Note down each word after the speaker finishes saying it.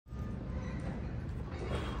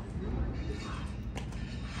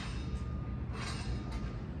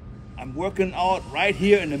I'm working out right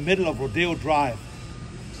here in the middle of Rodeo Drive.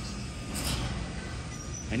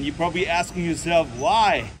 And you're probably asking yourself,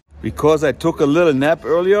 why? Because I took a little nap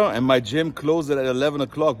earlier and my gym closed at 11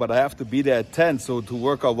 o'clock, but I have to be there at 10, so to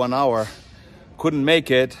work out 1 hour. Couldn't make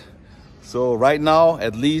it. So right now,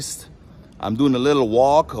 at least, I'm doing a little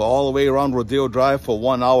walk all the way around Rodeo Drive for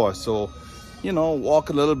 1 hour. So, you know, walk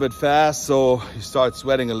a little bit fast so you start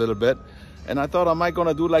sweating a little bit. And I thought I might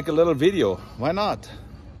gonna do like a little video. Why not?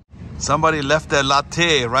 Somebody left their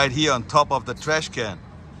latte right here on top of the trash can.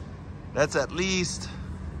 That's at least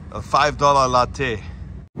a $5 latte.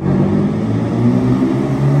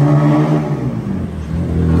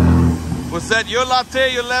 Was that your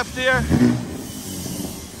latte you left here?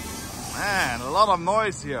 Man, a lot of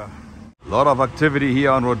noise here. A lot of activity here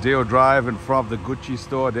on Rodeo Drive in front of the Gucci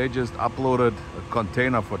store. They just uploaded a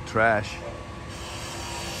container for trash.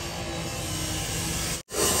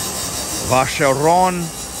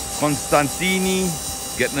 Vacheron Constantini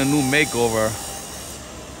getting a new makeover.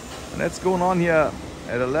 And that's going on here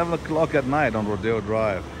at 11 o'clock at night on Rodeo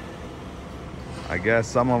Drive. I guess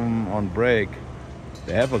some of them on break.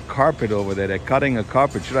 They have a carpet over there. They're cutting a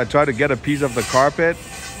carpet. Should I try to get a piece of the carpet?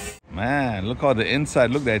 Man, look how the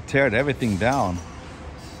inside, look, they teared everything down.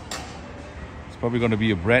 It's probably going to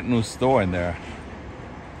be a brand new store in there.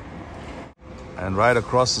 And right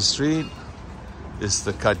across the street is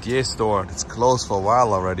the Cartier store. It's closed for a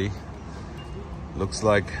while already. Looks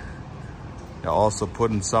like they're also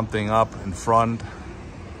putting something up in front.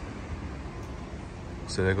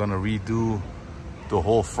 So they're gonna redo the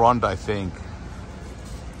whole front, I think.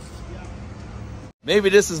 Maybe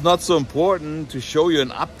this is not so important to show you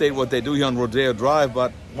an update what they do here on Rodeo Drive,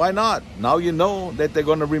 but why not? Now you know that they're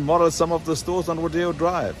gonna remodel some of the stores on Rodeo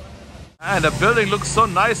Drive. And the building looks so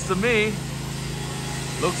nice to me.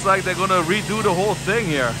 Looks like they're gonna redo the whole thing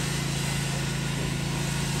here.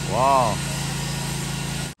 Wow.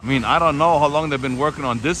 I mean, I don't know how long they've been working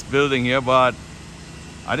on this building here, but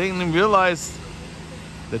I didn't even realize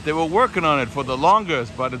that they were working on it for the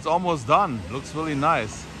longest, but it's almost done. Looks really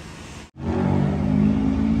nice.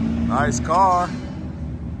 Nice car.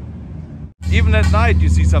 Even at night, you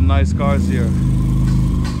see some nice cars here.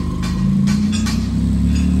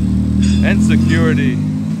 And security.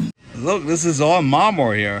 Look, this is all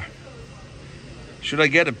marmor here. Should I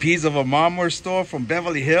get a piece of a marmor store from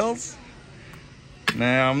Beverly Hills?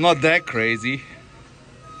 Nah, I'm not that crazy.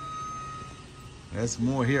 There's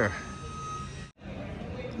more here.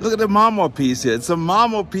 Look at the marmor piece here. It's a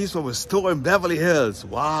marmor piece from a store in Beverly Hills.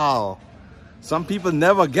 Wow. Some people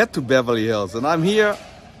never get to Beverly Hills, and I'm here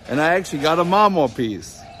and I actually got a marmor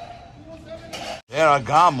piece.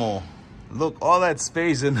 Ferragamo. Look, all that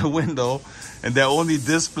space in the window, and they only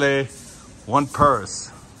display one purse.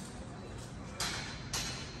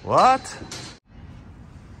 What?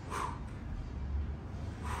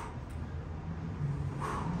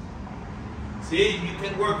 See, you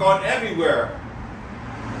can work out everywhere.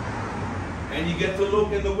 And you get to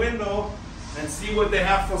look in the window and see what they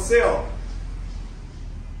have for sale.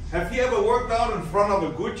 Have you ever worked out in front of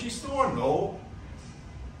a Gucci store? No.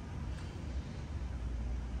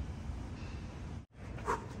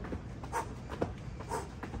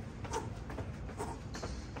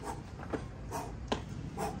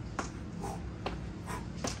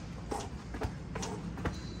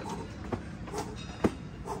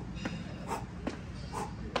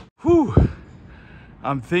 Whew.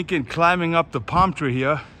 I'm thinking climbing up the palm tree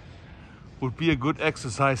here would be a good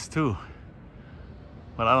exercise too.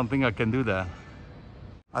 But I don't think I can do that.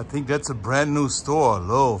 I think that's a brand new store,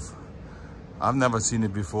 Loaf. I've never seen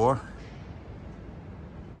it before.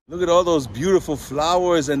 Look at all those beautiful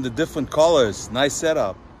flowers and the different colors. Nice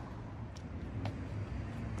setup.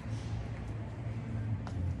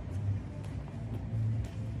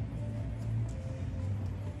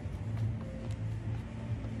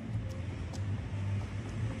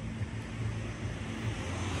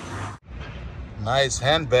 Nice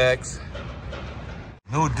handbags.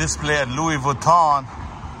 New display at Louis Vuitton.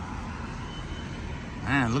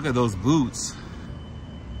 Man, look at those boots.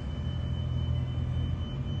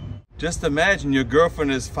 Just imagine your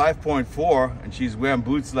girlfriend is 5.4 and she's wearing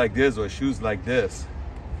boots like this or shoes like this.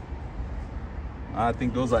 I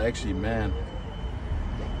think those are actually men.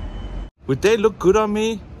 Would they look good on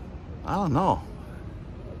me? I don't know.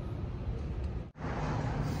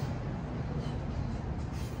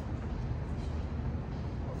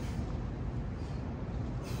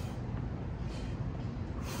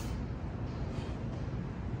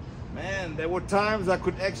 Man, there were times I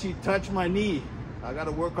could actually touch my knee. I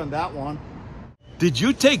gotta work on that one. Did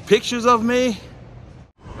you take pictures of me?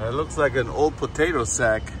 It looks like an old potato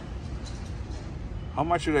sack. How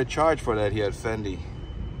much should I charge for that here at Fendi?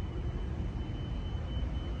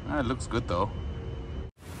 Ah, it looks good though.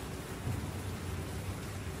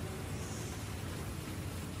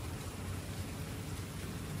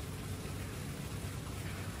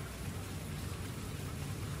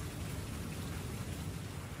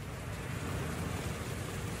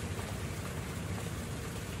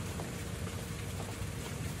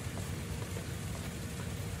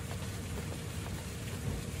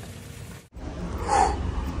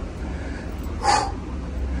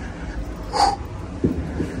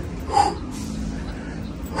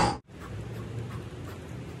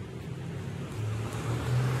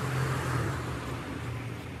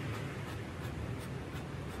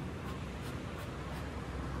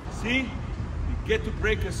 See, you get to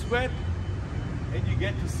break a sweat and you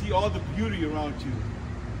get to see all the beauty around you.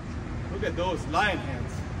 Look at those lion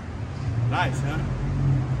hands. Nice, huh?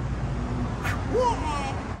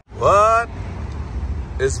 What?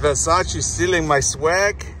 Is Versace stealing my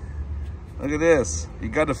swag? Look at this. You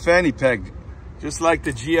got a fanny pack, just like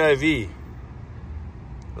the GIV.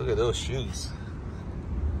 Look at those shoes.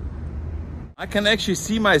 I can actually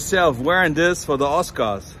see myself wearing this for the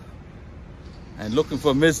Oscars. And looking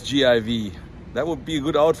for Miss GIV. That would be a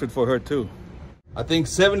good outfit for her too. I think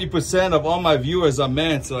 70% of all my viewers are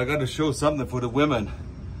men, so I got to show something for the women.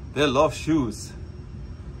 They love shoes.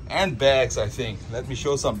 And bags, I think. Let me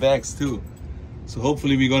show some bags too. So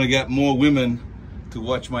hopefully we're going to get more women to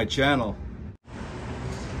watch my channel.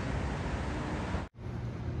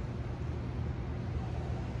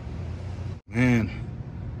 Man,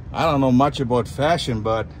 I don't know much about fashion,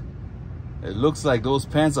 but it looks like those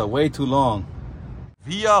pants are way too long.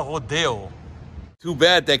 Via Rodeo. Too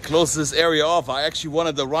bad they closed this area off. I actually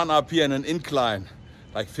wanted to run up here in an incline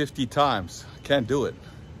like 50 times. Can't do it.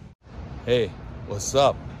 Hey, what's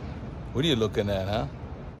up? What are you looking at, huh?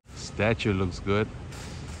 Statue looks good.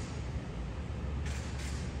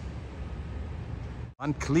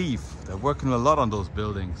 Van Cleef, they're working a lot on those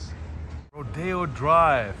buildings. Rodeo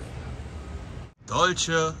Drive.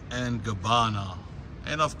 Dolce and Gabbana.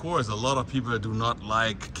 And of course, a lot of people do not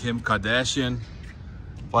like Kim Kardashian.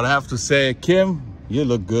 But I have to say, Kim, you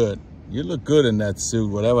look good. You look good in that suit,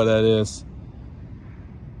 whatever that is.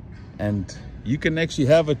 And you can actually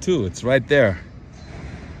have it too. It's right there.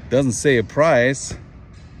 Doesn't say a price.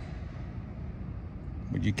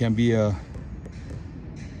 But you can be a,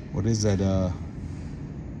 what is that, a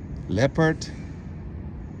leopard?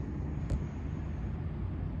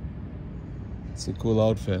 It's a cool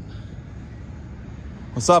outfit.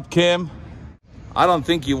 What's up, Kim? I don't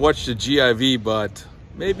think you watched the GIV, but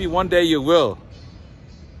maybe one day you will.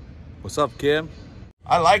 What's up, Kim?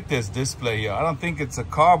 I like this display here. I don't think it's a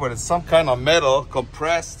car, but it's some kind of metal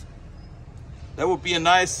compressed. That would be a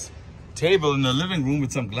nice table in the living room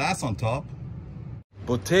with some glass on top.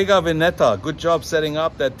 Bottega Veneta, good job setting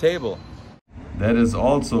up that table. That is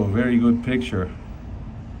also a very good picture.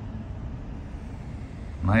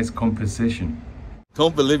 Nice composition.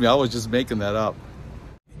 Don't believe me, I was just making that up.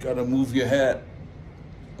 You gotta move your head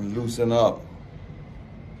and loosen up.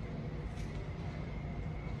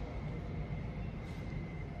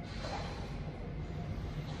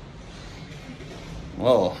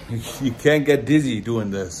 Oh, you can't get dizzy doing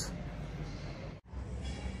this.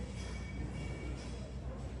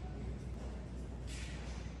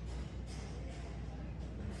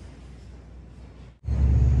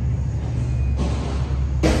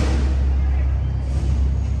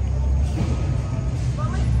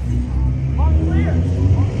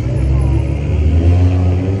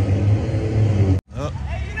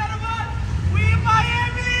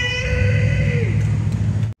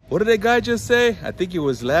 What did that guy just say? I think he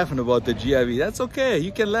was laughing about the GIV. That's okay.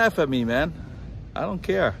 You can laugh at me, man. I don't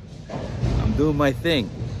care. I'm doing my thing.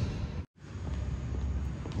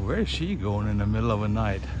 Where is she going in the middle of the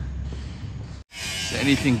night? Is there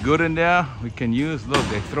anything good in there we can use? Look,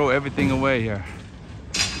 they throw everything away here.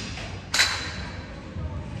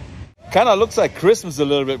 Kind of looks like Christmas a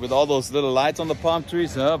little bit with all those little lights on the palm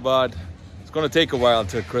trees, huh? But it's gonna take a while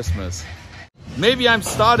till Christmas. Maybe I'm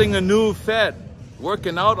starting a new fad.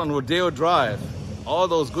 Working out on Rodeo Drive. All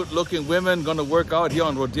those good looking women gonna work out here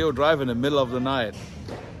on Rodeo Drive in the middle of the night.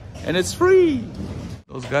 And it's free.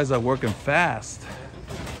 Those guys are working fast.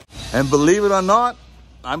 And believe it or not,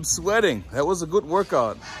 I'm sweating. That was a good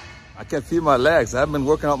workout. I can feel my legs. I haven't been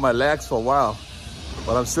working out my legs for a while,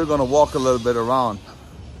 but I'm still gonna walk a little bit around.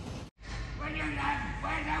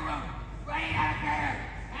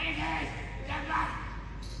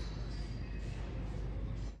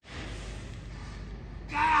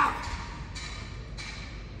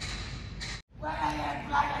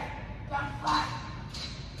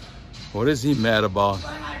 What is he mad about?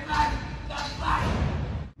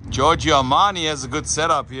 Giorgio Armani has a good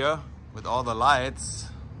setup here with all the lights.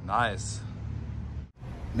 Nice.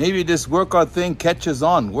 Maybe this workout thing catches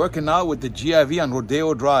on. Working out with the GIV on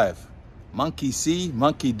Rodeo Drive. Monkey see,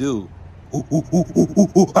 monkey do.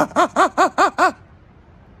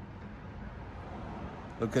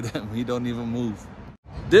 Look at him, he don't even move.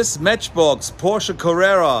 This Matchbox Porsche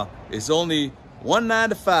Carrera is only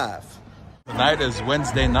 $195. Tonight is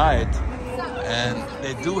Wednesday night, and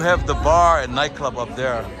they do have the bar and nightclub up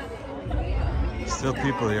there. Still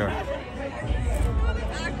people here.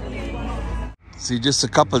 See, just a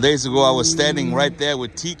couple of days ago, I was standing right there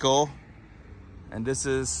with Tico, and this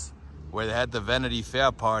is where they had the Vanity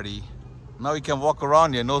Fair party. Now you can walk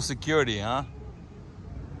around here, no security, huh?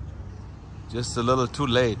 Just a little too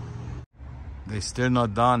late. They still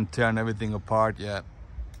not done tearing everything apart yet.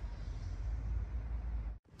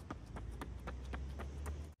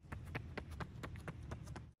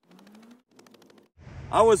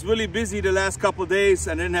 I was really busy the last couple of days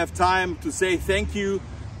and didn't have time to say thank you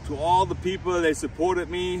to all the people that supported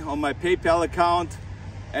me on my PayPal account.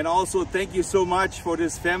 And also thank you so much for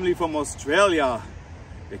this family from Australia.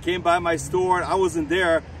 They came by my store, I wasn't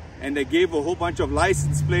there, and they gave a whole bunch of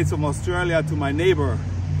license plates from Australia to my neighbor.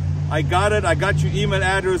 I got it, I got your email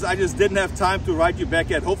address, I just didn't have time to write you back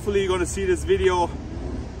yet. Hopefully you're gonna see this video.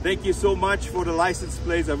 Thank you so much for the license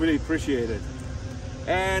plates, I really appreciate it.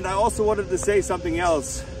 And I also wanted to say something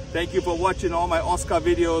else. Thank you for watching all my Oscar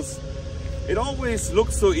videos. It always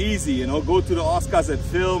looks so easy, you know, go to the Oscars and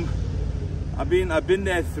film. I've been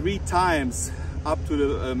there 3 times up to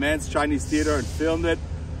the Mann's Chinese Theater and filmed it.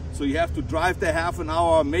 So you have to drive there half an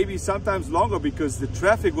hour, maybe sometimes longer, because the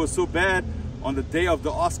traffic was so bad on the day of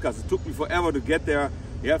the Oscars. It took me forever to get there.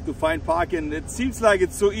 You have to find parking. It seems like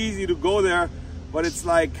it's so easy to go there, but it's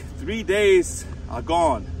like 3 days are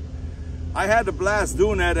gone. I had a blast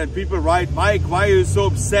doing that, and people write, Mike, why are you so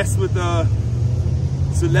obsessed with the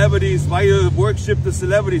celebrities? Why you worship the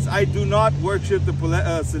celebrities? I do not worship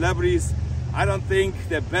the celebrities. I don't think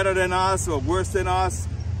they're better than us or worse than us.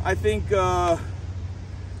 I think that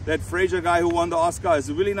Fraser guy who won the Oscar is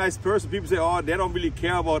a really nice person. People say, oh, they don't really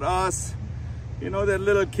care about us. You know, that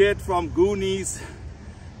little kid from Goonies,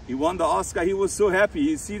 he won the Oscar. He was so happy.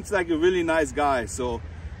 He seems like a really nice guy. So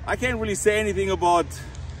I can't really say anything about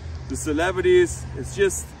the celebrities. It's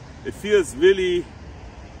just, it feels really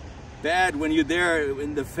bad when you're there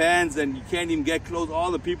in the fans and you can't even get close. All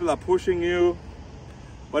the people are pushing you.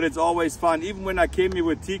 But it's always fun. Even when I came here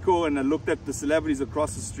with Tico and I looked at the celebrities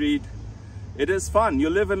across the street, it is fun. You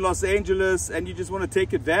live in Los Angeles and you just want to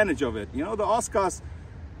take advantage of it. You know, the Oscars,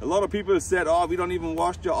 a lot of people said, oh, we don't even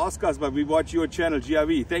watch the Oscars, but we watch your channel,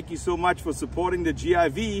 GIV. Thank you so much for supporting the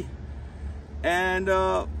GIV. And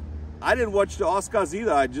I didn't watch the Oscars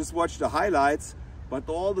either. I just watched the highlights. But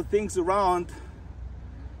all the things around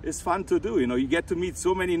is fun to do. You know, you get to meet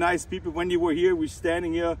so many nice people. When you were here, we're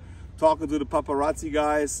standing here talking to the paparazzi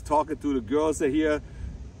guys, talking to the girls that are here.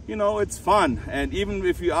 You know, it's fun. And even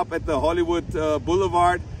if you're up at the Hollywood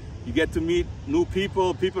Boulevard, you get to meet new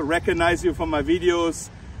people. People recognize you from my videos.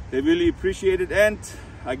 They really appreciate it. And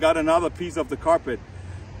I got another piece of the carpet.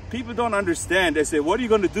 People don't understand. They say, what are you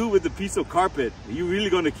going to do with the piece of carpet? Are you really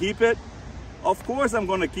going to keep it? Of course I'm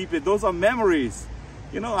going to keep it. Those are memories.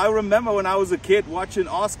 You know, I remember when I was a kid watching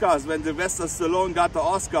Oscars when Sylvester Stallone got the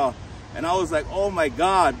Oscar. And I was like, oh my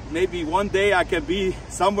God, maybe one day I can be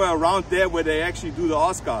somewhere around there where they actually do the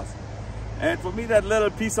Oscars. And for me, that little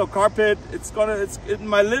piece of carpet, it's in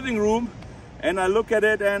my living room, and I look at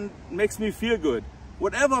it and it makes me feel good.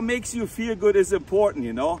 Whatever makes you feel good is important,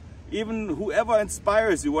 you know. Even whoever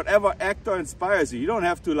inspires you, whatever actor inspires you. You don't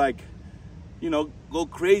have to, like, you know, go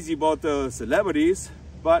crazy about the celebrities.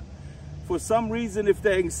 But for some reason, if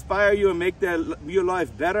they inspire you and make your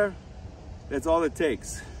life better, that's all it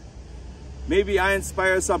takes. Maybe I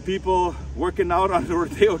inspire some people working out on the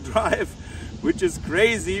Rodeo Drive, which is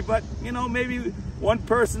crazy, but you know, maybe one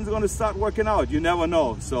person's gonna start working out. You never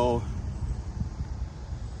know. So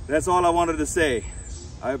that's all I wanted to say.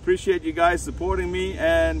 I appreciate you guys supporting me,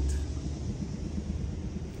 and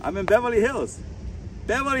I'm in Beverly Hills.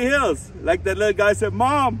 Beverly Hills, like that little guy said,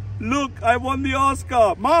 Mom, look, I won the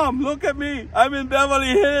Oscar. Mom, look at me, I'm in Beverly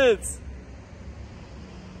Hills.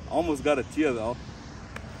 Almost got a tear though.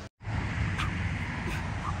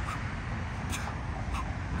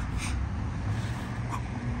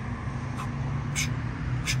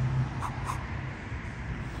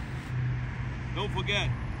 Don't forget,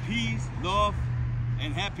 peace, love,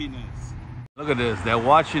 and happiness. Look at this, they're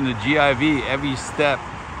watching the GIV every step.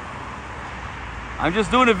 I'm just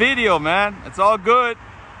doing a video, man. It's all good.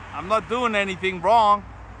 I'm not doing anything wrong.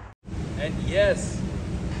 And yes,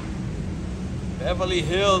 Beverly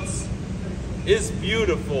Hills is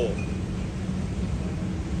beautiful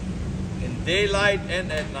in daylight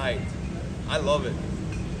and at night. I love it.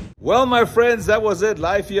 Well, my friends, that was it.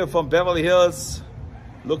 Live here from Beverly Hills.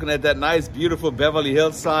 Looking at that nice, beautiful Beverly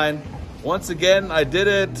Hills sign. Once again, I did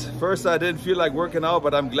it. First, I didn't feel like working out,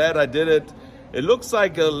 but I'm glad I did it. It looks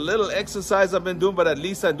like a little exercise I've been doing, but at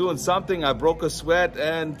least I'm doing something. I broke a sweat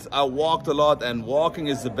and I walked a lot, and walking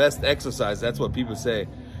is the best exercise. That's what people say.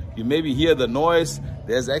 You maybe hear the noise.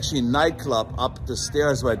 There's actually a nightclub up the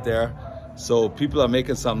stairs right there. So people are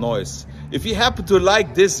making some noise. If you happen to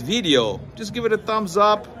like this video, just give it a thumbs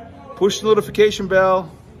up, push the notification bell,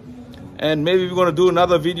 and maybe we're gonna do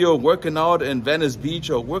another video working out in Venice Beach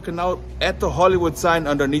or working out at the Hollywood sign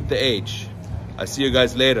underneath the H. I see you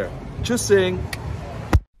guys later. Tschüssing.